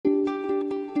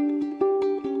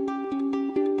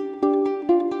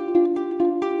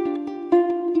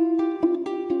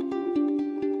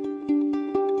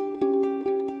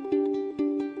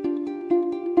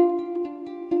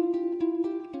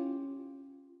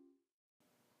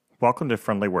Welcome to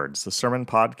Friendly Words, the sermon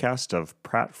podcast of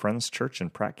Pratt Friends Church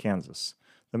in Pratt, Kansas.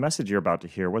 The message you're about to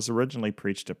hear was originally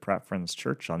preached at Pratt Friends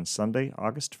Church on Sunday,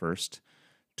 August 1st,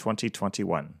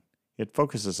 2021. It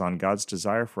focuses on God's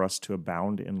desire for us to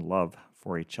abound in love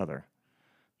for each other.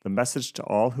 The message to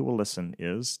all who will listen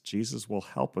is Jesus will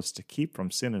help us to keep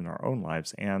from sin in our own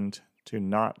lives and to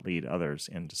not lead others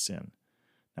into sin.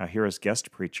 Now here is guest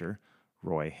preacher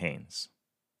Roy Haynes.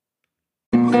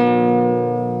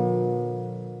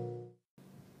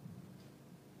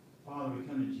 Father, we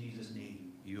come in Jesus'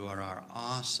 name. You are our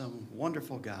awesome,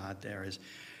 wonderful God. There is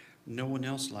no one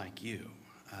else like you.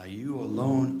 You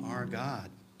alone are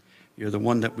God. You're the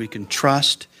one that we can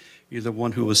trust. You're the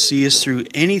one who will see us through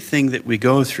anything that we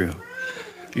go through.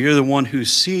 You're the one who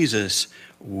sees us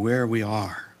where we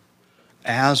are,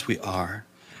 as we are.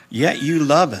 Yet you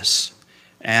love us,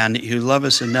 and you love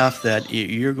us enough that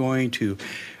you're going to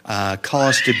call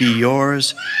us to be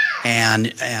yours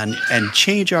and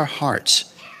change our hearts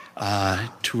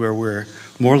to where we're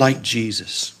more like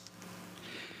Jesus.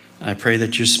 I pray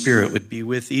that your Spirit would be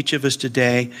with each of us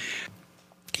today.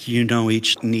 You know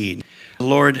each need.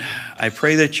 Lord, I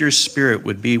pray that your Spirit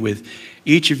would be with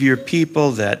each of your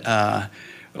people, that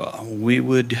we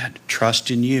would trust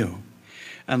in you.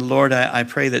 And Lord, I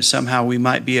pray that somehow we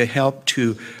might be a help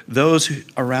to those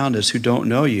around us who don't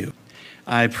know you.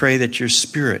 I pray that your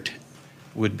Spirit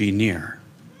would be near.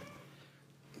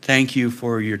 Thank you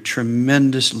for your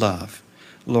tremendous love.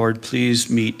 Lord, please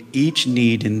meet each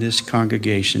need in this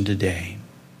congregation today.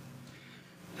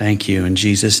 Thank you in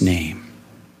Jesus' name.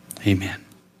 Amen.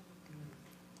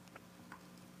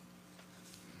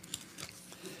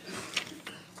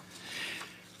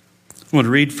 I want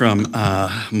to read from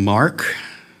Mark,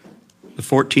 the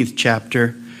 14th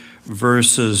chapter,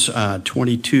 verses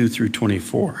 22 through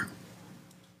 24.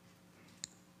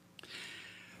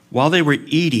 While they were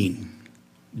eating,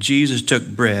 Jesus took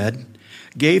bread,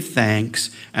 gave thanks,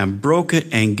 and broke it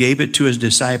and gave it to his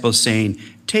disciples, saying,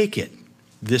 "Take it,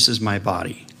 this is my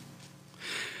body."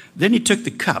 Then he took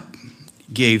the cup,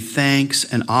 gave thanks,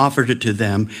 and offered it to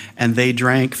them, and they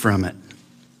drank from it.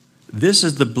 "This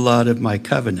is the blood of my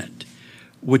covenant,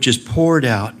 which is poured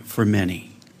out for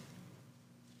many."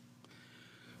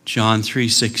 John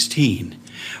 3:16.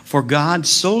 For God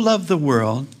so loved the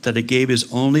world that he gave his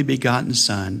only begotten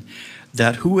Son,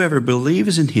 that whoever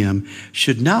believes in him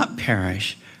should not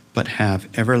perish, but have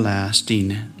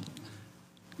everlasting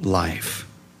life.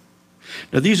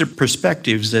 Now, these are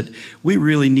perspectives that we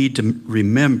really need to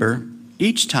remember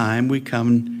each time we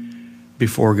come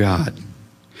before God.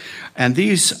 And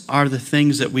these are the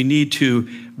things that we need to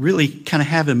really kind of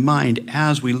have in mind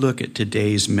as we look at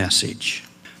today's message.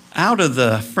 Out of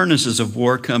the furnaces of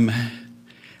war come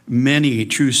many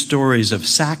true stories of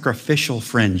sacrificial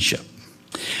friendship.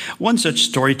 One such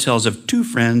story tells of two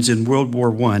friends in World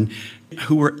War I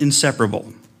who were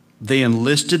inseparable. They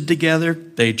enlisted together,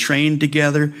 they trained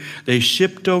together, they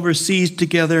shipped overseas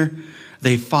together,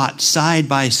 they fought side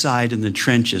by side in the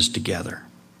trenches together.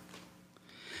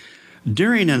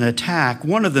 During an attack,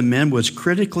 one of the men was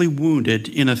critically wounded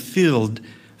in a field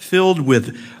filled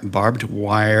with barbed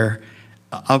wire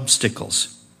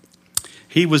obstacles.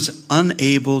 He was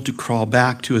unable to crawl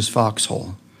back to his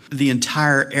foxhole. The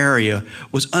entire area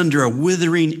was under a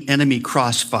withering enemy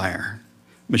crossfire,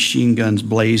 machine guns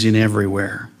blazing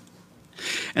everywhere.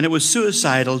 And it was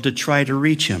suicidal to try to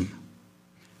reach him.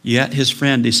 Yet his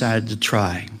friend decided to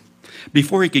try.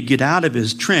 Before he could get out of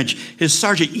his trench, his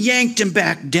sergeant yanked him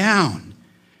back down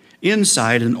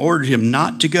inside and ordered him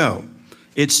not to go.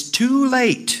 "It's too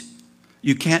late.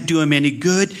 You can't do him any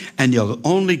good, and you'll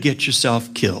only get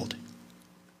yourself killed."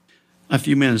 A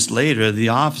few minutes later, the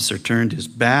officer turned his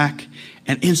back,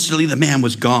 and instantly the man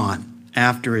was gone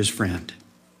after his friend.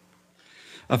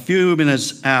 A few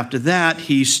minutes after that,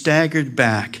 he staggered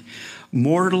back,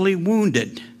 mortally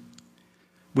wounded,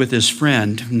 with his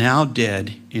friend now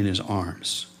dead in his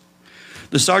arms.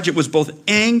 The sergeant was both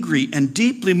angry and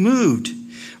deeply moved.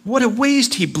 "What a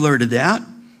waste," he blurted out.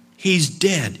 "He's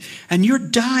dead, and you're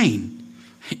dying.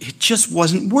 It just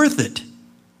wasn't worth it."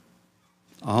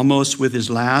 Almost with his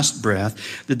last breath,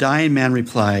 the dying man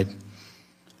replied,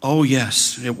 "Oh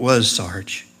yes, it was,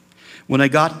 Sarge. When I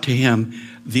got to him,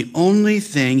 the only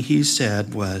thing he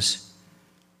said was,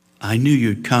 'I knew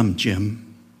you'd come, Jim.'"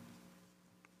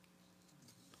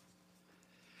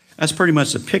 That's pretty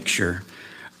much a picture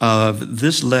of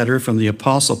this letter from the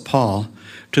Apostle Paul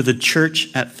to the church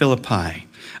at Philippi,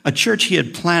 a church he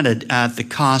had planted at the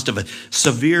cost of a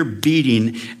severe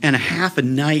beating and a half a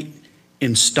night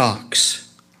in stocks.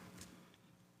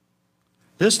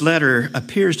 This letter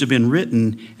appears to have been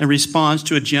written in response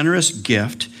to a generous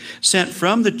gift sent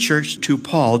from the church to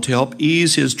Paul to help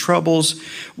ease his troubles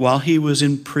while he was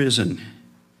in prison.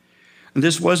 And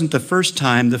this wasn't the first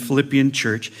time the Philippian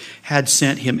church had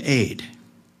sent him aid.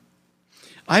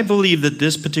 I believe that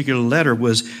this particular letter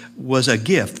was a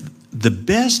gift, the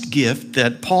best gift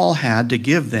that Paul had to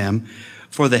give them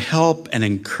for the help and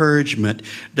encouragement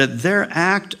that their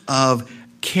act of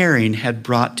caring had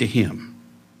brought to him.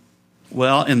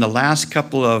 Well, in the last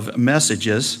couple of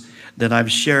messages that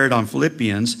I've shared on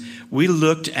Philippians, we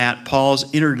looked at Paul's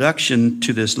introduction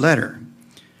to this letter.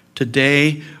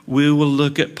 Today, we will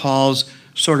look at Paul's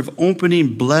sort of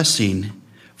opening blessing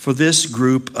for this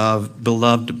group of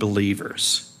beloved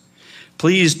believers.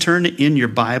 Please turn in your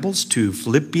Bibles to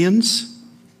Philippians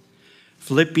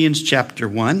chapter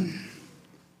 1.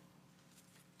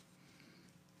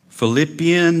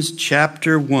 Philippians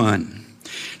chapter 1.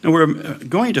 Now we're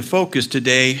going to focus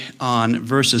today on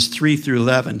verses 3 through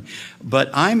 11, but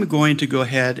I'm going to go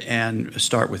ahead and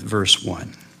start with verse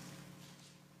 1.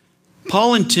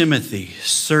 Paul and Timothy,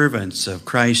 servants of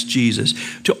Christ Jesus,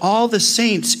 to all the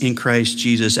saints in Christ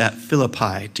Jesus at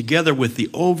Philippi, together with the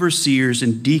overseers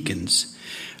and deacons,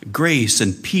 grace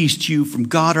and peace to you from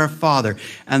God our Father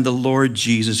and the Lord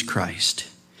Jesus Christ.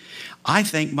 I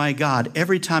thank my God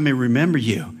every time I remember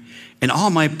you. In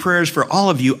all my prayers for all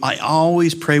of you, I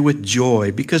always pray with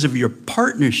joy because of your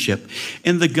partnership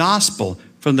in the gospel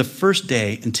from the first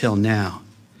day until now.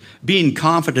 Being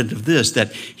confident of this,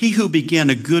 that he who began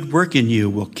a good work in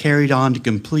you will carry it on to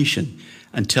completion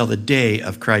until the day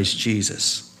of Christ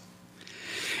Jesus.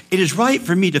 It is right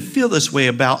for me to feel this way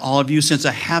about all of you since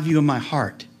I have you in my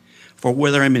heart. For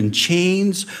whether I'm in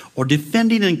chains or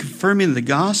defending and confirming the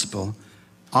gospel,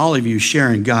 all of you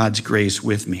share in God's grace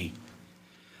with me.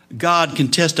 God can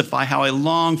testify how I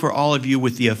long for all of you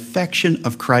with the affection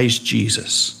of Christ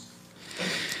Jesus.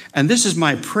 And this is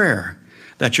my prayer,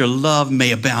 that your love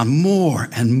may abound more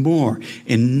and more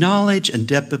in knowledge and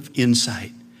depth of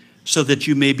insight, so that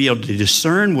you may be able to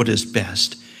discern what is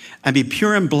best and be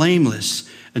pure and blameless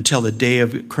until the day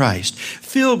of Christ,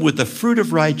 filled with the fruit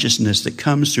of righteousness that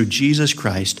comes through Jesus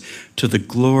Christ to the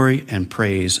glory and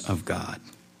praise of God.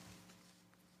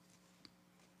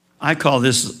 I call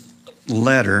this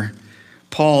letter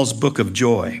Paul's Book of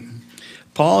Joy.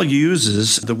 Paul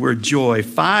uses the word joy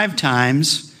 5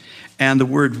 times and the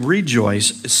word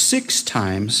rejoice 6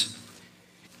 times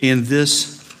in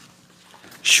this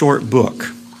short book.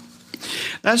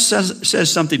 That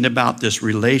says something about this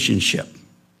relationship.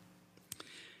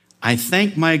 I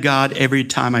thank my God every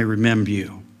time I remember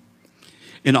you.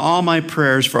 In all my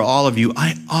prayers for all of you,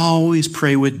 I always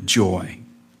pray with joy.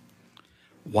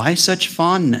 Why such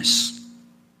fondness?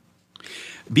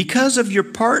 Because of your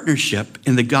partnership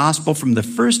in the gospel from the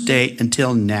first day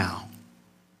until now.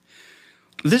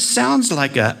 This sounds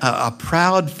like a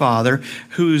proud father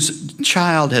whose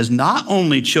child has not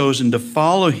only chosen to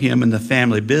follow him in the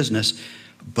family business,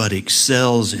 but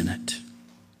excels in it.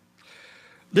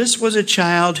 This was a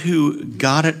child who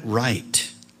got it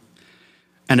right,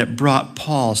 and it brought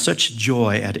Paul such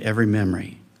joy at every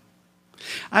memory.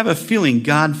 I have a feeling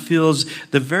God feels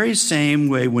the very same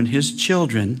way when his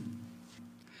children,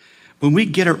 when we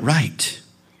get it right,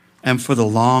 and for the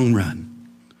long run,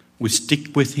 we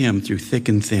stick with him through thick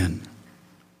and thin.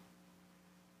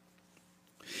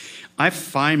 I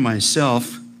find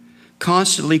myself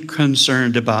constantly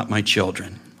concerned about my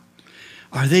children.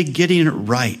 Are they getting it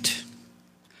right?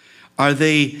 Are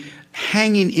they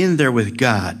hanging in there with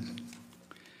God?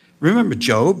 Remember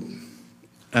Job,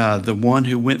 the one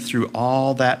who went through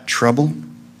all that trouble?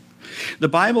 The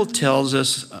Bible tells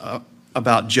us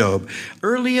about Job.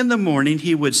 Early in the morning,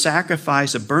 he would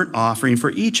sacrifice a burnt offering for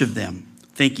each of them,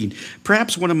 thinking,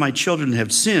 perhaps one of my children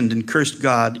have sinned and cursed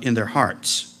God in their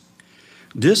hearts.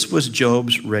 This was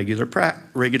Job's regular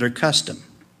custom.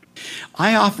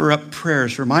 I offer up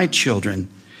prayers for my children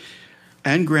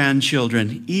and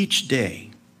grandchildren each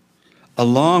day,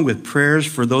 along with prayers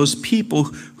for those people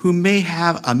who may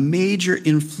have a major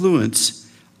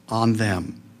influence on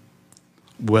them,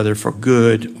 whether for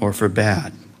good or for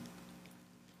bad.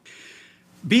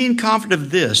 Being confident of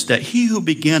this, that he who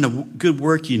began a good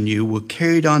work in you will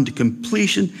carry it on to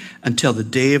completion until the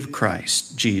day of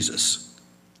Christ Jesus.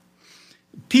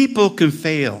 People can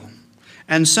fail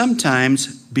and sometimes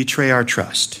betray our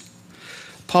trust.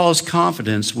 Paul's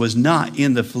confidence was not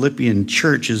in the Philippian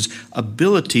church's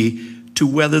ability to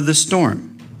weather the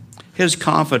storm. His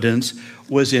confidence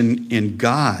was in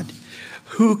God,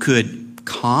 who could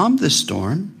calm the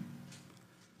storm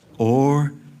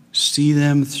or see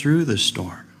them through the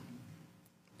storm.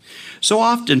 So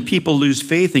often people lose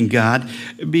faith in God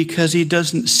because he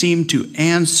doesn't seem to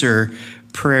answer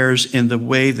prayers in the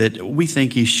way that we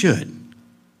think he should.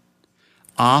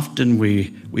 Often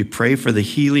we pray for the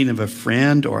healing of a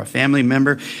friend or a family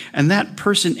member, and that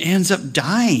person ends up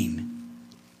dying.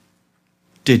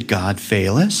 Did God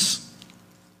fail us?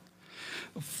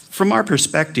 From our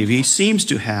perspective, he seems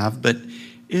to have, but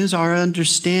is our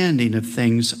understanding of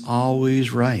things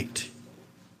always right?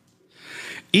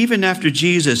 Even after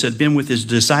Jesus had been with his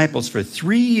disciples for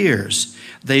 3 years,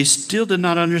 they still did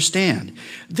not understand.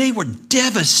 They were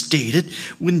devastated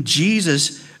when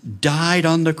Jesus died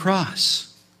on the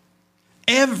cross.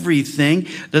 Everything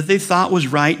that they thought was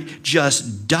right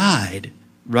just died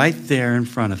right there in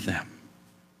front of them.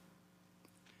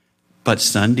 But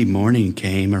Sunday morning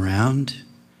came around,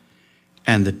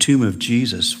 and the tomb of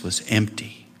Jesus was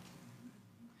empty.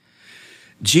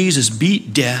 Jesus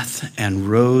beat death and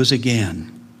rose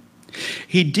again.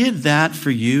 He did that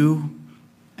for you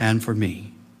and for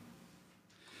me.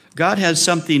 God has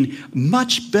something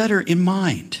much better in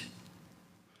mind.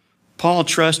 Paul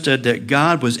trusted that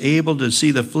God was able to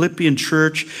see the Philippian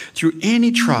church through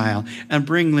any trial and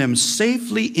bring them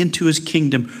safely into his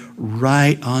kingdom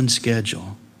right on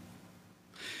schedule.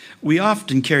 We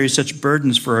often carry such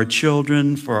burdens for our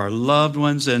children, for our loved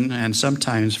ones, and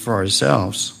sometimes for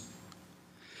ourselves.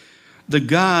 The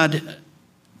God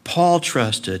Paul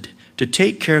trusted to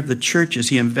take care of the churches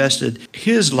he invested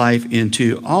his life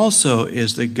into also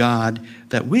is the God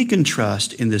that we can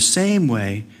trust in the same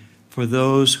way for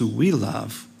those who we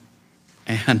love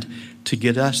and to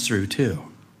get us through too.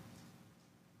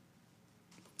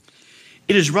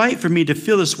 It is right for me to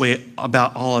feel this way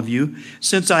about all of you,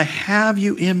 since I have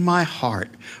you in my heart.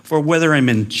 For whether I'm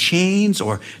in chains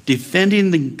or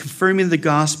defending and confirming the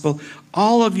gospel,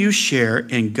 all of you share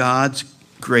in God's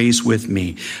grace with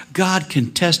me. God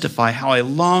can testify how I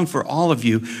long for all of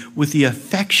you with the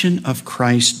affection of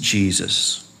Christ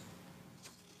Jesus.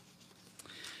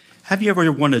 Have you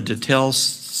ever wanted to tell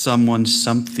someone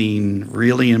something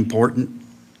really important,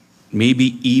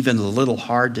 maybe even a little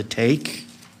hard to take?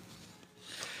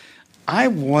 I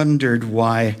wondered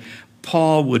why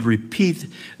Paul would repeat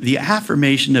the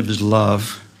affirmation of his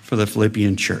love for the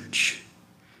Philippian church.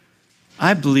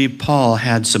 I believe Paul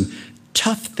had some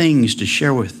tough things to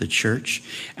share with the church,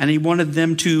 and he wanted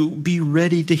them to be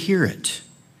ready to hear it,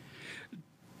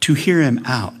 to hear him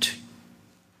out.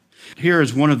 Here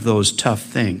is one of those tough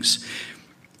things.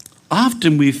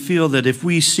 Often we feel that if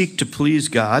we seek to please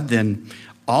God, then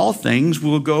all things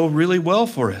will go really well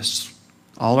for us.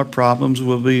 All our problems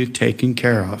will be taken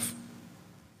care of.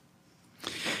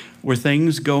 Were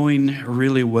things going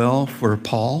really well for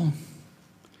Paul?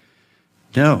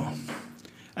 No.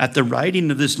 At the writing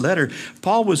of this letter,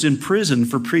 Paul was in prison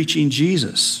for preaching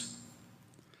Jesus.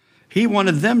 He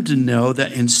wanted them to know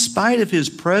that in spite of his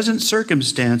present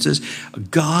circumstances,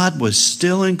 God was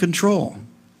still in control.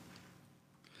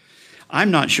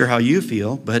 I'm not sure how you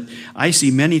feel, but I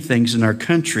see many things in our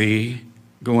country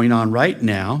going on right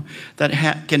now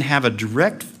that can have a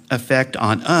direct effect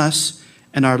on us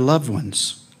and our loved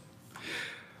ones.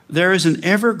 There is an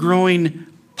ever-growing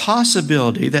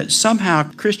possibility that somehow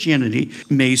Christianity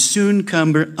may soon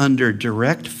come under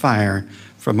direct fire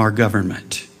from our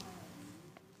government.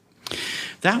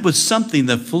 That was something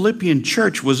the Philippian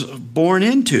church was born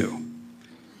into,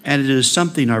 and it is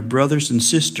something our brothers and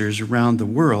sisters around the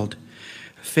world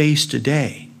face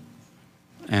today,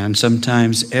 and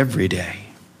sometimes every day.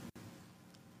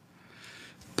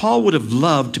 Paul would have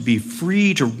loved to be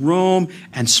free to roam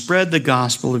and spread the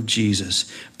gospel of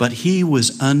Jesus, but he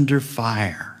was under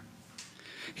fire.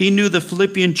 He knew the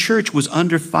Philippian church was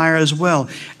under fire as well,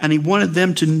 and he wanted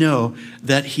them to know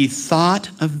that he thought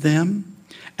of them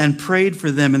and prayed for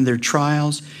them in their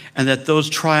trials, and that those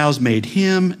trials made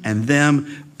him and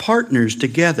them partners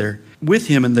together with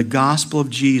him in the gospel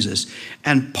of Jesus,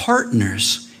 and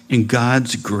partners in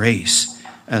God's grace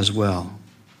as well.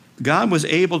 God was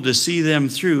able to see them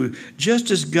through just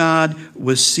as God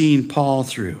was seeing Paul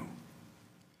through.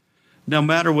 No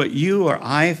matter what you or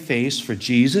I face for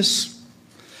Jesus,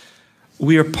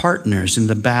 we are partners in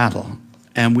the battle,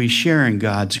 and we share in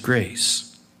God's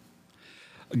grace.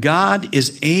 God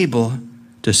is able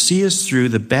to see us through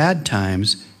the bad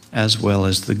times as well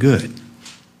as the good.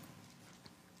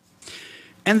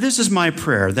 And this is my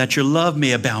prayer, that your love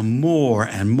may abound more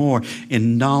and more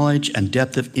in knowledge and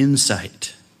depth of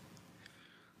insight.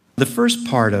 The first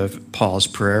part of Paul's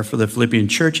prayer for the Philippian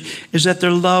church is that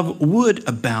their love would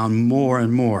abound more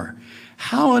and more.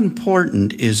 How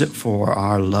important is it for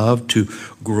our love to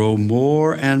grow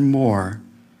more and more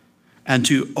and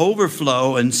to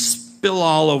overflow and spill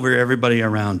all over everybody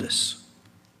around us?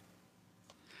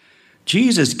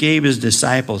 Jesus gave his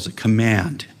disciples a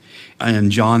command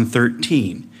in John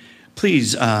 13.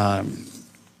 Please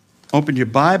open your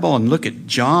Bible and look at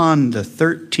John, the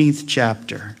 13th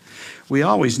chapter. We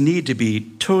always need to be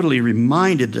totally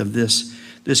reminded of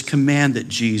this command that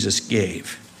Jesus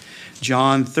gave.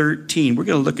 John 13, we're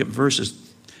going to look at verses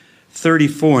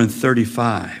 34 and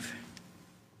 35.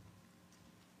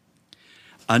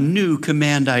 A new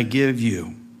command I give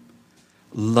you.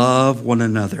 Love one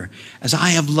another. As I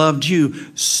have loved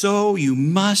you, so you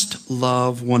must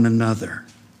love one another.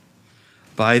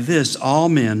 By this, all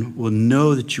men will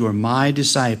know that you are my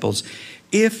disciples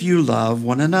if you love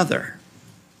one another.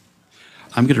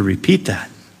 I'm going to repeat that.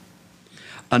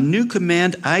 A new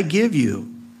command I give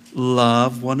you,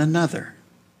 love one another.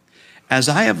 As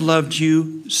I have loved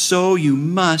you, so you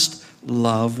must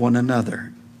love one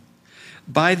another.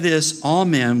 By this, all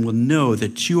men will know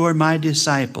that you are my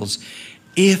disciples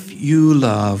if you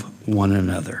love one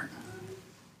another.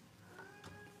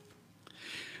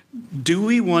 Do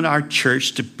we want our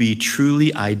church to be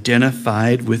truly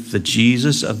identified with the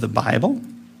Jesus of the Bible?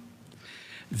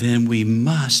 Then we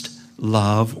must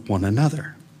love one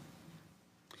another.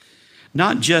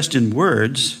 Not just in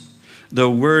words, though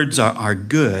words are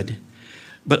good,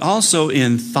 but also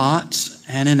in thoughts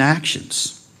and in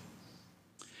actions.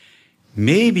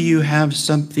 Maybe you have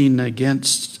something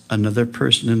against another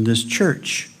person in this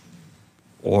church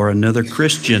or another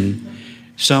Christian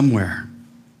somewhere.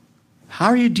 How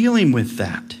are you dealing with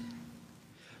that?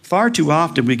 Far too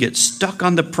often we get stuck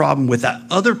on the problem with that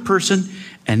other person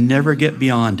and never get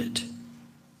beyond it.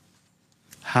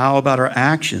 How about our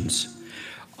actions?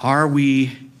 Are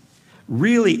we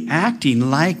really acting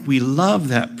like we love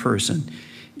that person,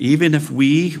 even if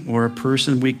we or a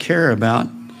person we care about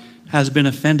has been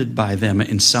offended by them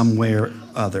in some way or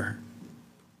other?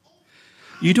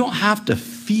 You don't have to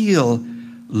feel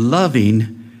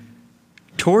loving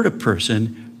toward a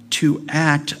person to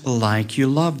act like you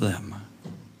love them.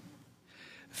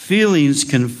 Feelings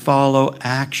can follow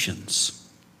actions.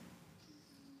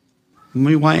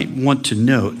 We might want to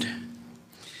note,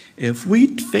 if we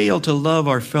fail to love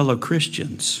our fellow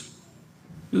Christians,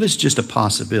 this is just a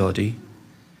possibility.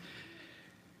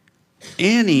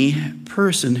 Any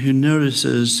person who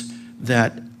notices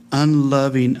that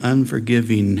unloving,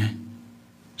 unforgiving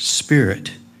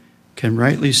spirit can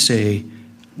rightly say,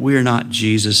 we're not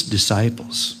Jesus'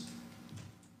 disciples.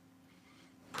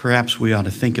 Perhaps we ought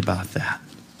to think about that.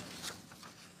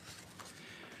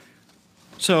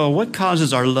 So, what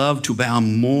causes our love to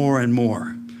abound more and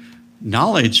more?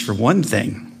 Knowledge, for one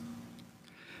thing.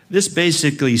 This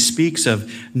basically speaks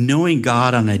of knowing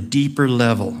God on a deeper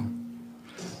level.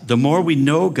 The more we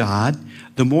know God,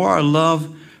 the more our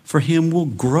love for Him will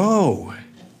grow.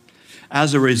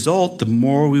 As a result, the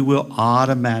more we will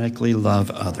automatically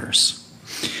love others.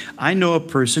 I know a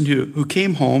person who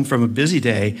came home from a busy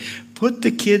day, put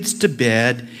the kids to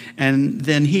bed, and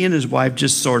then he and his wife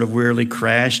just sort of wearily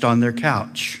crashed on their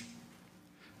couch.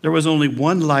 There was only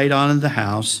one light on in the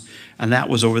house, and that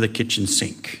was over the kitchen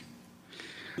sink.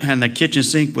 And the kitchen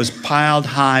sink was piled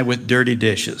high with dirty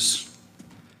dishes.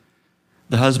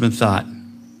 The husband thought,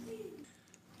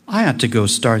 I ought to go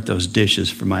start those dishes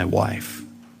for my wife.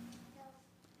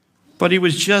 But he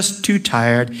was just too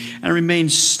tired and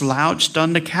remained slouched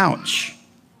on the couch.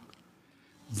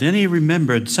 Then he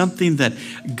remembered something that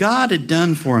God had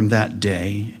done for him that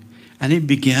day, and he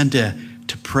began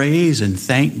to praise and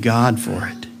thank God for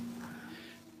it.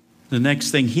 The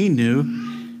next thing he knew,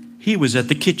 he was at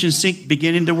the kitchen sink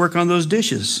beginning to work on those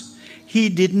dishes. He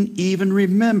didn't even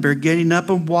remember getting up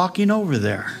and walking over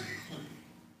there.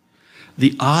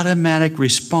 The automatic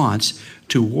response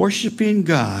to worshiping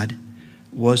God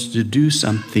was to do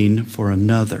something for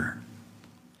another,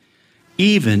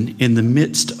 even in the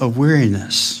midst of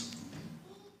weariness.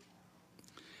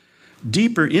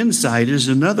 Deeper insight is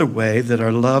another way that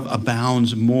our love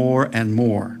abounds more and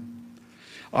more.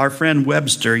 Our friend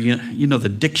Webster, you know the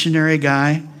dictionary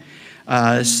guy,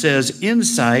 says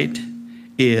insight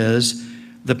is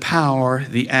the power,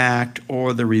 the act,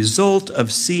 or the result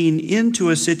of seeing into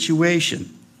a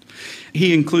situation.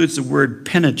 He includes the word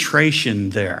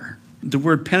penetration there. The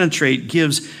word penetrate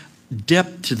gives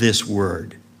depth to this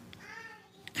word.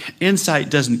 Insight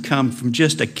doesn't come from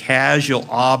just a casual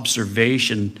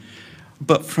observation,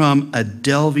 but from a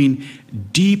delving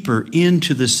deeper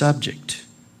into the subject.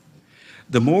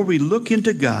 The more we look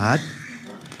into God,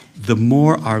 the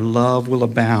more our love will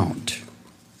abound.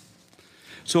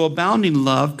 So abounding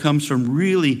love comes from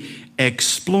really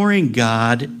exploring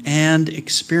God and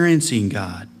experiencing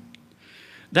God.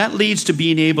 That leads to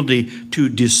being able to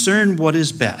discern what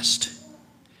is best.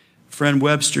 Friend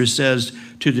Webster says,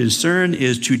 To discern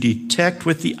is to detect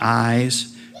with the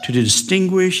eyes, to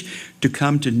distinguish, to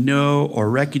come to know or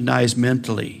recognize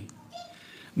mentally.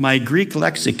 My Greek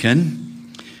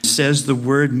lexicon says the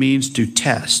word means to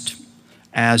test,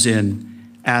 as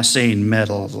in assaying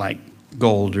metal like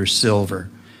gold or silver,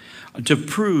 to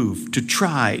prove, to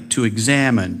try, to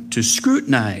examine, to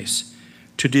scrutinize,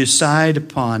 to decide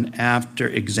upon after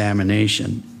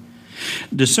examination.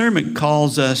 Discernment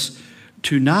calls us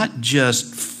to not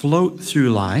just float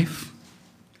through life,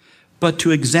 but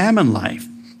to examine life,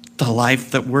 the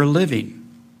life that we're living.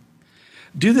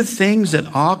 Do the things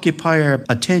that occupy our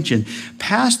attention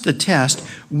pass the test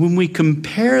when we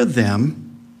compare them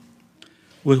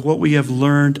with what we have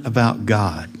learned about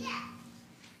God?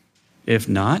 If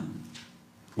not,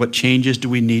 what changes do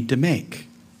we need to make?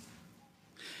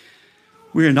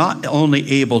 We are not only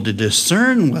able to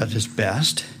discern what is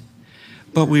best,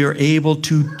 but we are able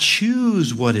to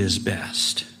choose what is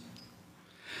best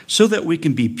so that we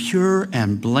can be pure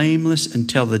and blameless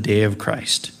until the day of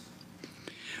Christ.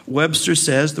 Webster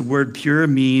says the word pure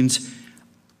means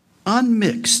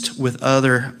unmixed with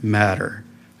other matter,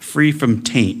 free from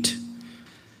taint.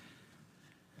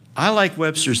 I like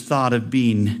Webster's thought of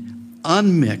being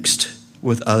unmixed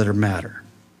with other matter.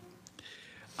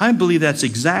 I believe that's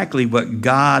exactly what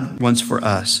God wants for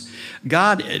us.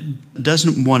 God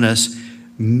doesn't want us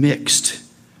mixed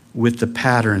with the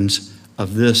patterns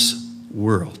of this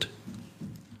world.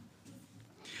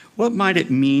 What might it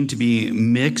mean to be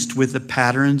mixed with the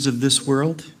patterns of this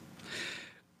world?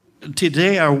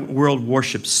 Today, our world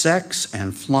worships sex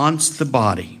and flaunts the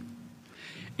body.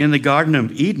 In the Garden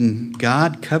of Eden,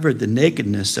 God covered the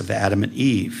nakedness of Adam and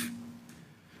Eve.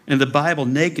 In the Bible,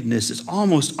 nakedness is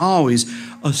almost always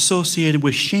associated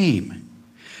with shame.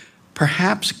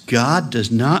 Perhaps God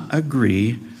does not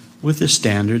agree with the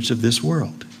standards of this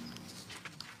world.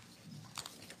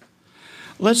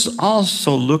 Let's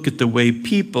also look at the way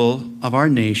people of our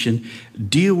nation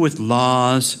deal with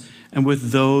laws and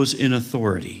with those in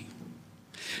authority.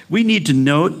 We need to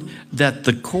note that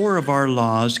the core of our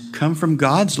laws come from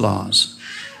God's laws.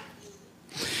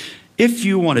 If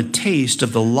you want a taste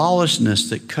of the lawlessness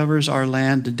that covers our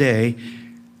land today,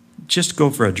 just go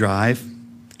for a drive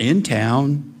in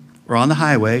town or on the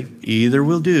highway. Either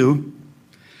will do.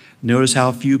 Notice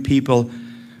how few people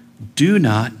do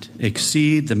not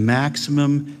exceed the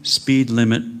maximum speed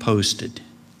limit posted.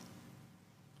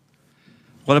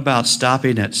 What about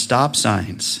stopping at stop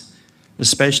signs,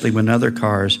 especially when other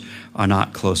cars are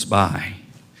not close by?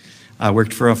 I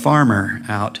worked for a farmer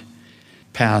out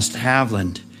past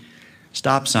Haviland.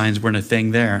 Stop signs weren't a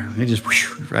thing there. They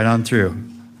just right on through.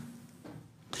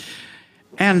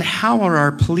 And how are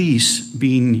our police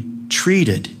being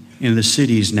treated in the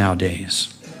cities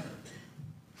nowadays?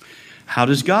 How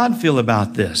does God feel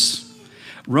about this?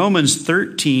 Romans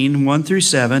 13, 1 through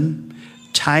 7,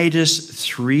 Titus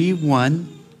 3,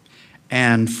 1,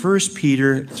 and 1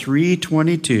 Peter 3,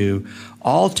 22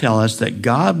 all tell us that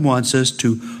God wants us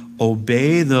to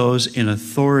obey those in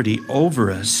authority over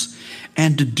us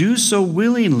and to do so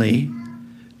willingly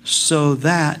so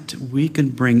that we can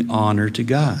bring honor to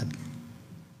God.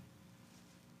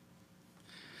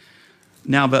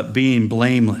 Now, about being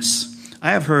blameless.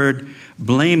 I have heard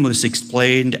blameless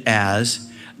explained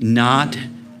as not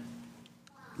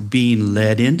being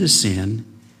led into sin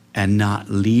and not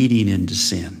leading into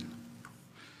sin.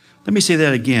 Let me say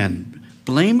that again.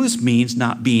 Blameless means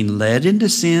not being led into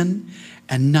sin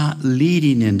and not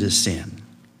leading into sin.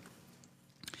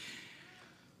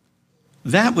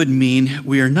 That would mean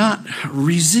we are not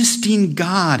resisting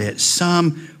God at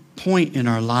some point in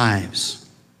our lives.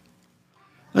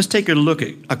 Let's take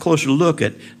a closer look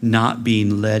at not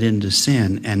being led into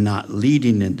sin and not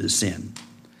leading into sin.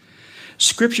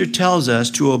 Scripture tells us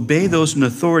to obey those in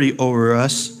authority over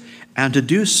us and to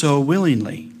do so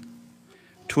willingly.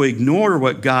 To ignore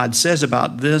what God says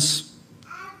about this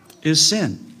is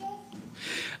sin.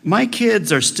 My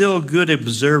kids are still good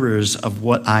observers of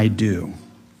what I do.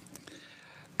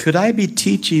 Could I be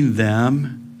teaching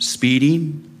them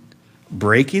speeding,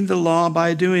 breaking the law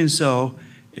by doing so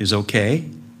is okay?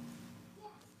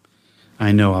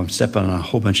 I know I'm stepping on a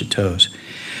whole bunch of toes.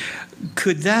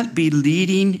 Could that be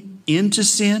leading into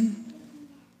sin?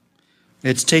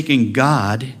 It's taking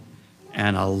God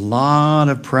and a lot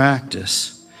of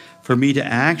practice for me to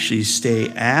actually stay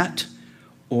at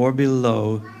or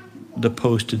below the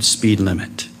posted speed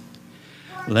limit.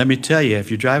 Let me tell you,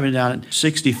 if you're driving down at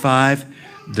 65,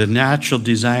 the natural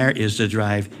desire is to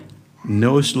drive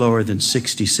no slower than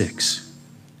 66.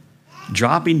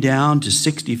 Dropping down to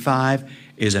 65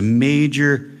 is a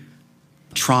major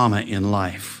trauma in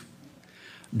life.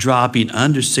 Dropping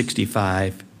under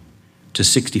 65 to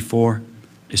 64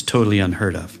 is totally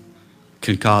unheard of.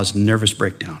 Can cause nervous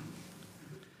breakdown.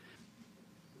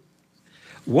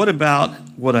 What about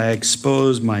what I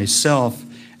expose myself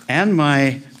and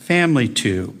my family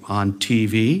to on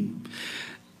TV,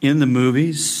 in the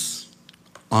movies,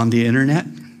 on the internet?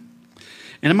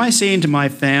 And am I saying to my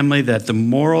family that the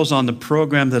morals on the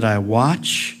program that I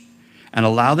watch and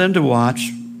allow them to watch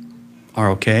are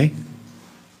okay?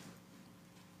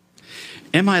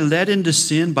 Am I led into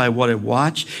sin by what I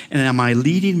watch? And am I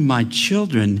leading my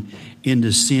children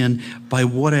into sin by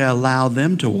what I allow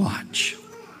them to watch?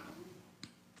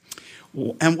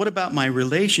 And what about my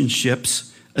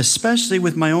relationships, especially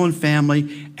with my own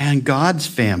family and God's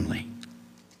family?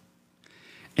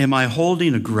 Am I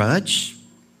holding a grudge?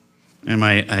 Am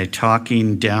I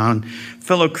talking down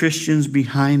fellow Christians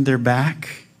behind their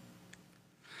back?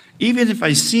 Even if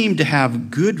I seem to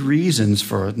have good reasons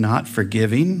for not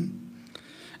forgiving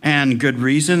and good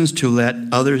reasons to let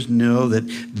others know that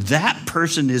that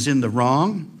person is in the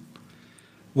wrong,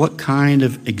 what kind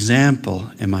of example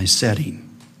am I setting?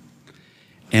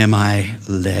 Am I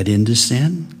led into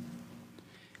sin?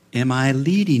 Am I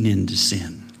leading into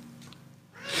sin?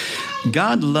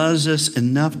 God loves us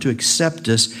enough to accept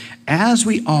us as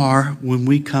we are when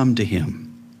we come to Him.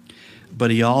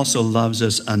 But He also loves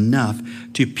us enough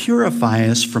to purify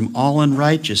us from all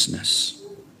unrighteousness.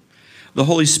 The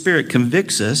Holy Spirit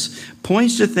convicts us,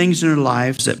 points to things in our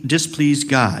lives that displease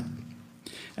God.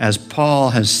 As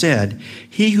Paul has said,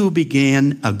 he who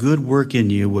began a good work in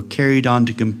you will carry it on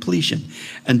to completion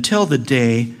until the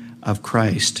day of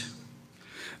Christ.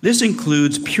 This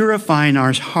includes purifying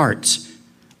our hearts,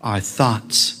 our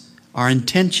thoughts, our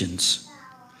intentions.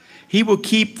 He will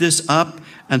keep this up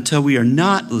until we are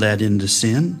not led into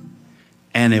sin.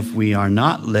 And if we are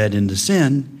not led into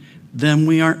sin, then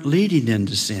we aren't leading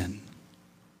into sin.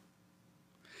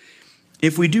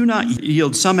 If we do not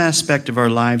yield some aspect of our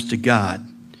lives to God,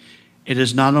 it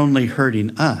is not only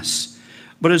hurting us,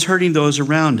 but is hurting those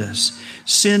around us.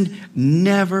 Sin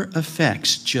never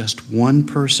affects just one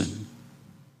person.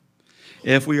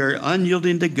 If we are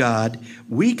unyielding to God,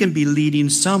 we can be leading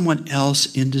someone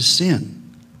else into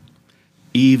sin,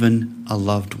 even a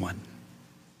loved one.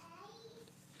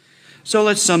 So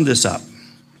let's sum this up.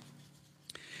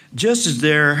 Just as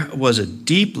there was a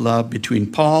deep love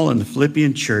between Paul and the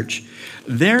Philippian church,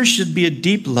 there should be a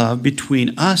deep love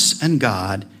between us and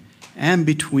God and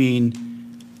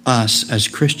between us as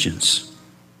Christians.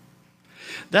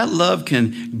 That love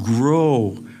can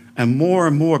grow and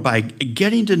more by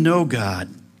getting to know God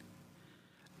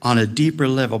on a deeper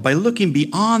level, by looking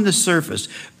beyond the surface,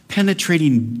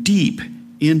 penetrating deep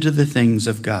into the things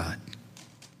of God.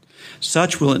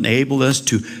 Such will enable us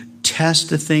to test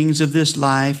the things of this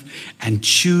life and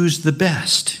choose the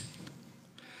best.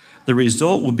 The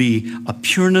result will be a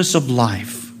pureness of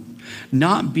life,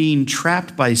 not being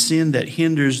trapped by sin that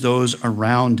hinders those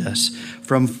around us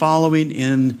from following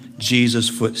in Jesus'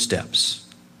 footsteps.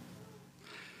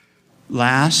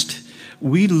 Last,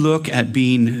 we look at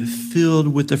being filled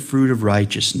with the fruit of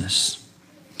righteousness.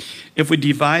 If we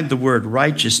divide the word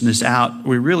righteousness out,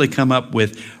 we really come up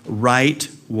with right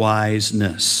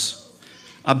wiseness.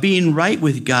 Being right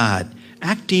with God,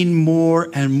 acting more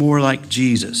and more like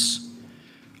Jesus.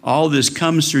 All this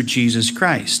comes through Jesus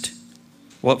Christ.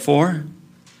 What for?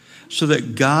 So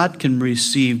that God can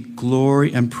receive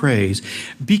glory and praise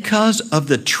because of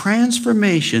the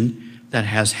transformation that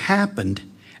has happened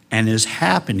and is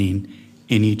happening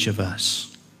in each of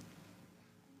us.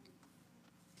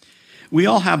 We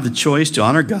all have the choice to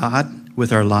honor God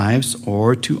with our lives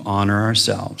or to honor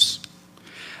ourselves.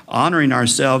 Honoring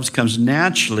ourselves comes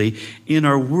naturally in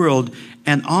our world,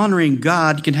 and honoring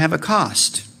God can have a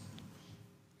cost.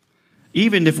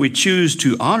 Even if we choose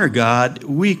to honor God,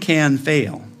 we can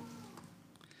fail.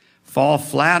 Fall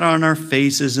flat on our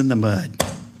faces in the mud.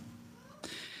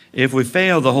 If we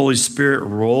fail, the Holy Spirit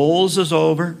rolls us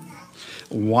over,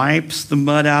 wipes the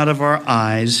mud out of our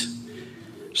eyes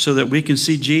so that we can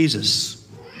see Jesus.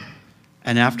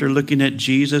 And after looking at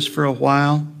Jesus for a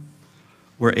while,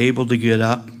 we're able to get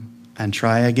up and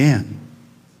try again.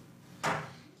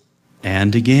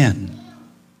 And again.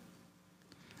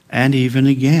 And even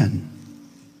again.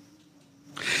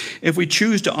 If we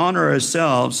choose to honor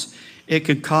ourselves, it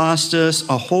could cost us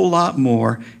a whole lot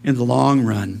more in the long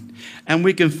run. And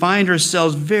we can find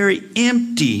ourselves very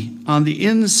empty on the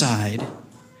inside,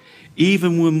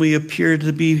 even when we appear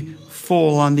to be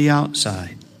full on the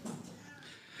outside.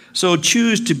 So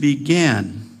choose to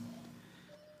begin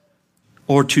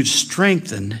or to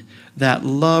strengthen that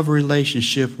love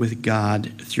relationship with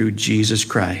God through Jesus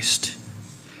Christ.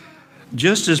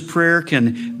 Just as prayer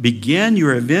can begin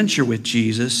your adventure with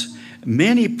Jesus,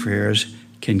 many prayers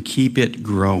can keep it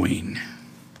growing.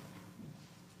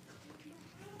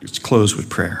 Let's close with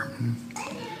prayer.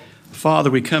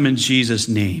 Father, we come in Jesus'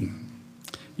 name.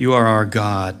 You are our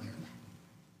God.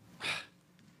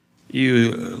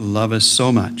 You love us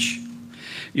so much.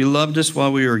 You loved us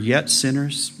while we were yet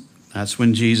sinners. That's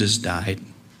when Jesus died.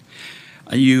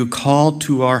 You called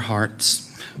to our hearts.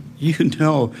 You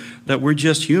know that we're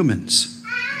just humans.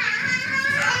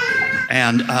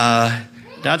 And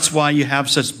that's why you have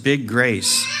such big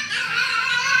grace.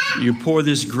 You pour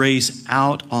this grace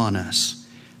out on us.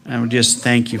 And we just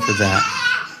thank you for that.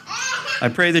 I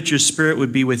pray that your Spirit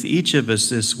would be with each of us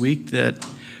this week, that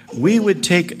we would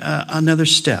take another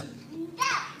step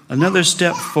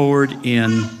forward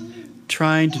in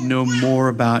trying to know more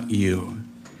about you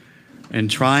and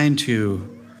trying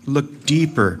to look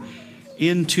deeper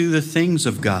into the things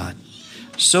of God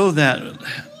so that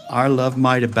our love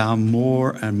might abound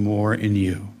more and more in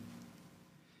you.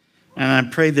 And I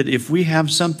pray that if we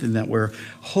have something that we're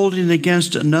holding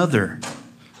against another,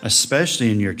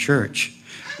 especially in your church,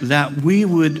 that we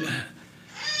would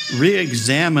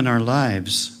re-examine our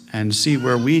lives and see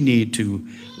where we need to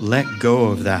let go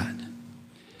of that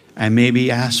and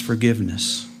maybe ask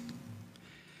forgiveness.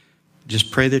 Just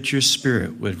pray that your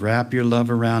Spirit would wrap your love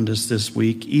around us this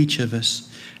week, each of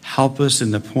us. Help us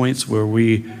in the points where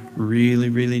we really,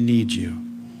 really need you.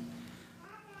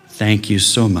 Thank you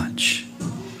so much.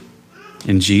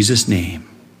 In Jesus' name,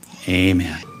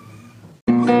 amen.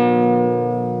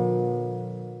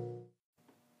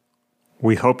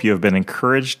 We hope you have been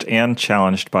encouraged and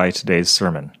challenged by today's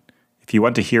sermon. If you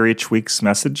want to hear each week's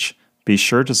message, be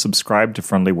sure to subscribe to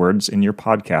Friendly Words in your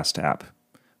podcast app.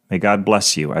 May God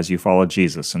bless you as you follow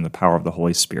Jesus in the power of the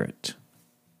Holy Spirit.